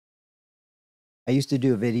I used to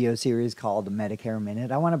do a video series called Medicare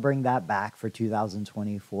Minute. I want to bring that back for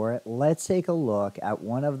 2024. Let's take a look at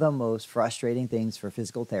one of the most frustrating things for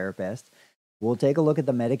physical therapists. We'll take a look at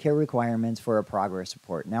the Medicare requirements for a progress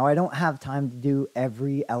report. Now, I don't have time to do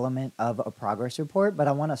every element of a progress report, but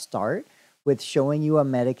I want to start with showing you a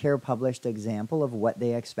Medicare published example of what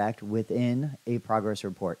they expect within a progress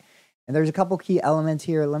report. And there's a couple key elements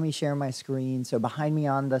here. Let me share my screen. So behind me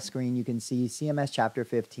on the screen, you can see CMS Chapter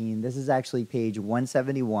 15. This is actually page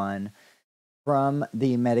 171 from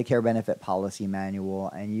the Medicare Benefit Policy Manual.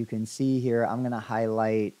 And you can see here, I'm going to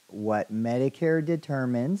highlight what Medicare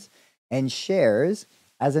determines and shares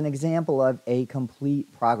as an example of a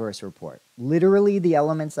complete progress report. Literally, the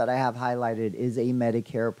elements that I have highlighted is a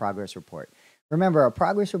Medicare progress report. Remember, a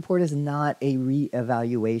progress report is not a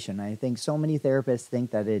reevaluation. I think so many therapists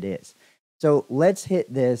think that it is. So let's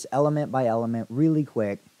hit this element by element really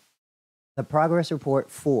quick. The progress report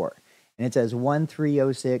 4, and it says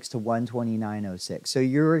 1306 to 12906. So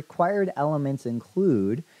your required elements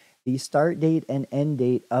include the start date and end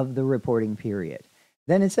date of the reporting period.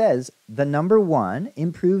 Then it says the number 1,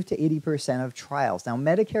 improve to 80% of trials. Now,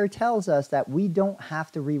 Medicare tells us that we don't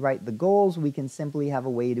have to rewrite the goals. We can simply have a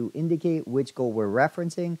way to indicate which goal we're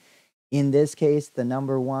referencing. In this case, the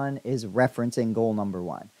number 1 is referencing goal number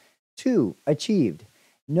 1. 2, achieved.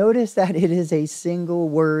 Notice that it is a single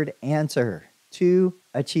word answer. 2,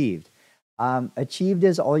 achieved. Achieved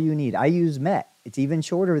is all you need. I use met. It's even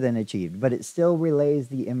shorter than achieved, but it still relays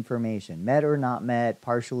the information. Met or not met,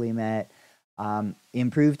 partially met.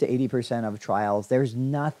 Improved to 80% of trials. There's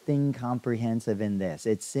nothing comprehensive in this.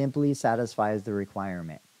 It simply satisfies the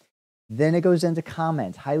requirement. Then it goes into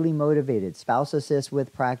comments. Highly motivated. Spouse assists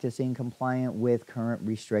with practicing compliant with current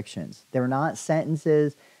restrictions. They're not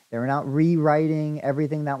sentences. They're not rewriting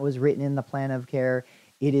everything that was written in the plan of care.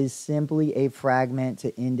 It is simply a fragment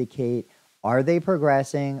to indicate, are they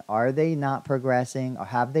progressing? Are they not progressing? Or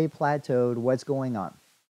have they plateaued? What's going on?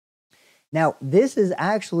 Now, this is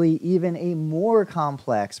actually even a more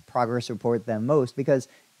complex progress report than most because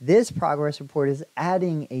this progress report is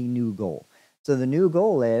adding a new goal. So the new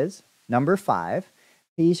goal is number 5,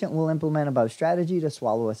 patient will implement above strategy to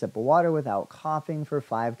swallow a sip of water without coughing for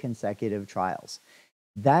 5 consecutive trials.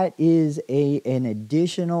 That is an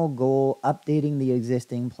additional goal, updating the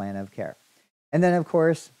existing plan of care. And then, of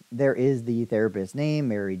course, there is the therapist name,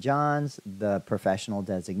 Mary Johns, the professional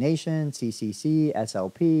designation, CCC,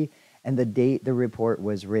 SLP, and the date the report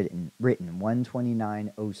was written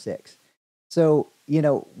 12906. So,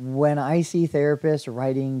 when I see therapists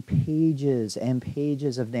writing pages and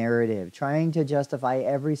pages of narrative, trying to justify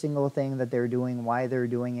every single thing that they're doing, why they're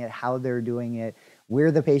doing it, how they're doing it,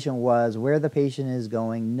 where the patient was, where the patient is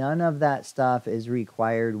going, none of that stuff is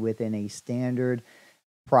required within a standard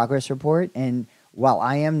progress report. And while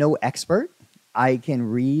I am no expert, I can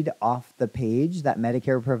read off the page that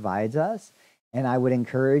Medicare provides us. And I would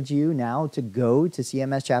encourage you now to go to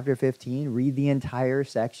CMS Chapter 15, read the entire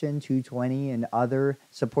section 220 and other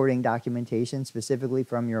supporting documentation specifically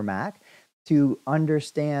from your MAC to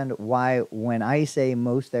understand why when I say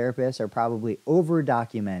most therapists are probably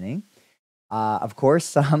over-documenting, of course,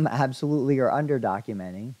 some absolutely are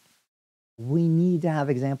under-documenting. We need to have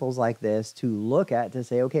examples like this to look at to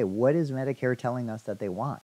say, okay, what is Medicare telling us that they want?